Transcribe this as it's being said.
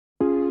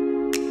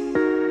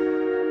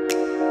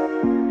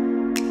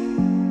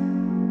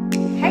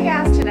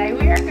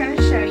are going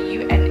to show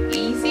you an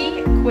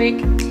easy, quick,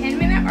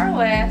 10-minute or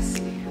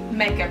less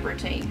makeup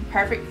routine.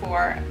 Perfect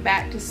for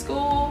back to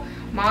school,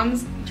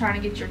 mom's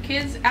trying to get your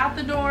kids out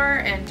the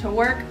door and to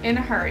work in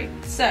a hurry.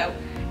 So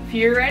if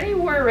you're ready,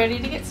 we're ready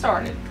to get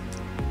started.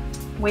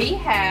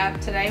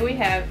 Today we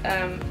have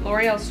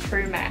L'Oreal's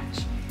True Match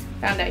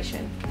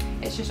foundation.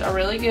 It's just a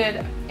really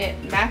good,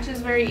 it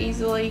matches very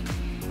easily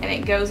and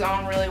it goes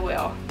on really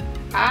well.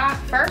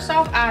 First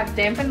off, I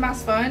dampened my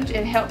sponge.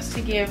 It helps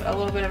to give a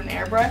little bit of an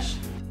airbrush.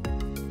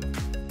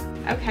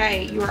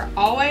 Okay, you are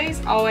always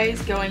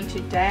going to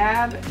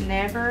dab,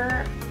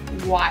 never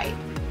wipe.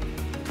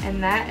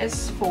 And that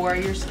is for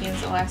your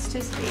skin's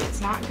elasticity. It's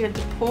not good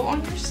to pull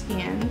on your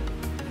skin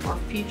for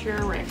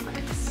future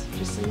reference,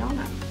 just so y'all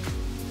know.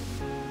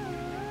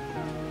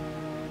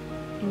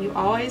 And you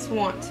always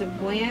want to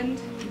blend.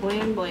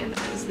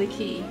 That is the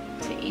key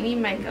to any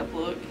makeup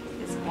look,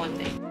 is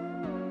blending.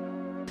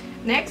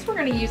 Next, we're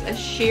going to use a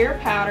sheer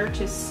powder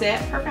to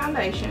set her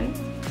foundation.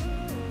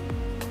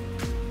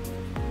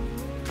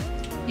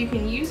 You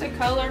can use a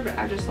color, but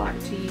I just like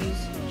to use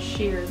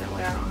sheer. That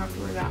way I don't have to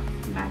worry about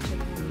matching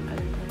one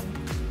other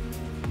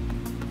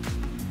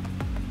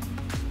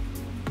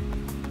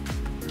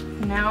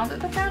thing. Now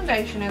that the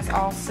foundation is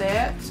all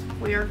set,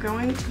 we are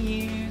going to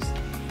use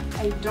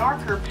a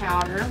darker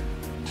powder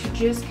to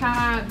just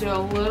kind of do a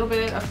little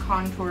bit of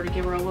contour to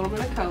give her a little bit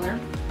of color.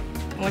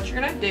 And what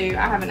you're going to do,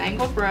 I have an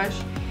angled brush,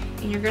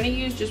 and you're going to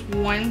use just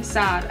one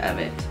side of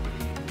it.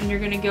 And you're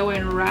going to go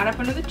in right up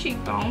under the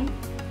cheekbone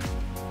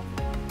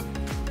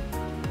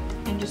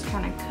and just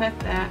kind of cut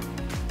that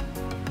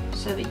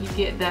so that you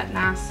get that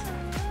nice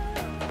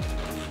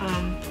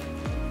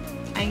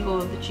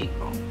angle of the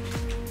cheekbone.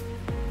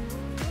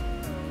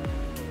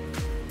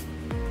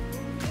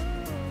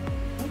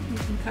 You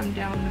can come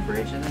down the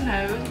bridge of the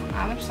nose on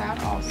either side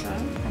also,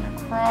 and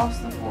across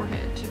the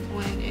forehead to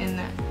blend in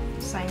that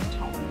same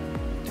tone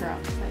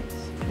throughout the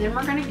face. Then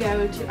we're going to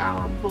go to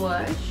our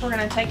blush. We're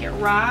going to take it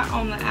right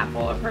on the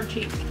apple of her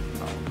cheek.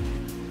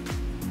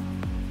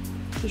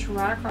 Just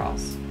right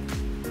across.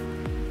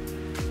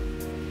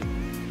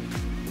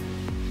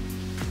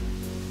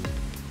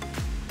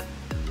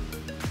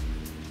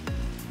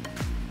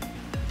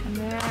 And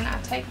then I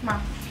take my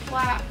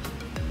flat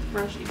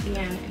brush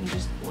again and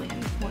just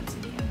blend once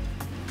again.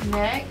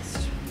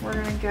 Next, we're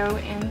going to go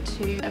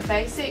into a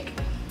basic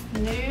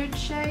nude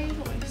shade.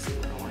 Let me see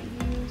what I want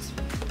to use.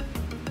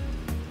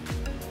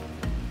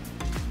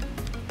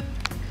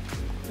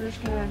 We're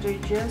just going to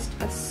do just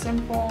a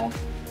simple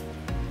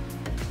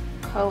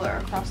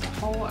color across the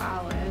whole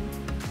eyelid.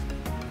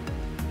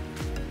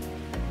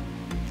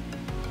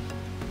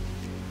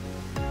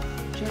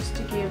 Just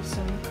to give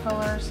some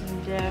color,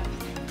 some depth.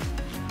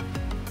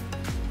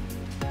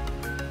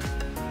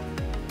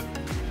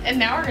 And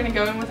now we're going to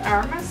go in with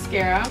our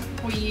mascara.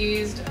 We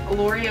used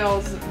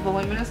L'Oreal's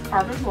Voluminous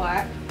Carbon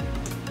Black.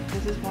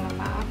 This is one of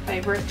my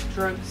favorite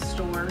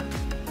drugstore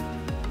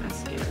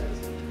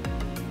mascaras.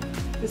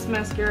 This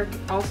mascara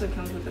also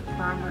comes with a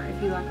primer.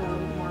 If you like a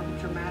little more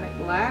dramatic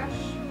lash,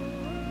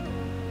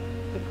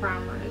 the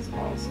primer is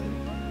awesome.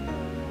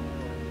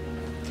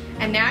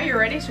 And now you're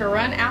ready to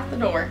run out the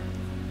door.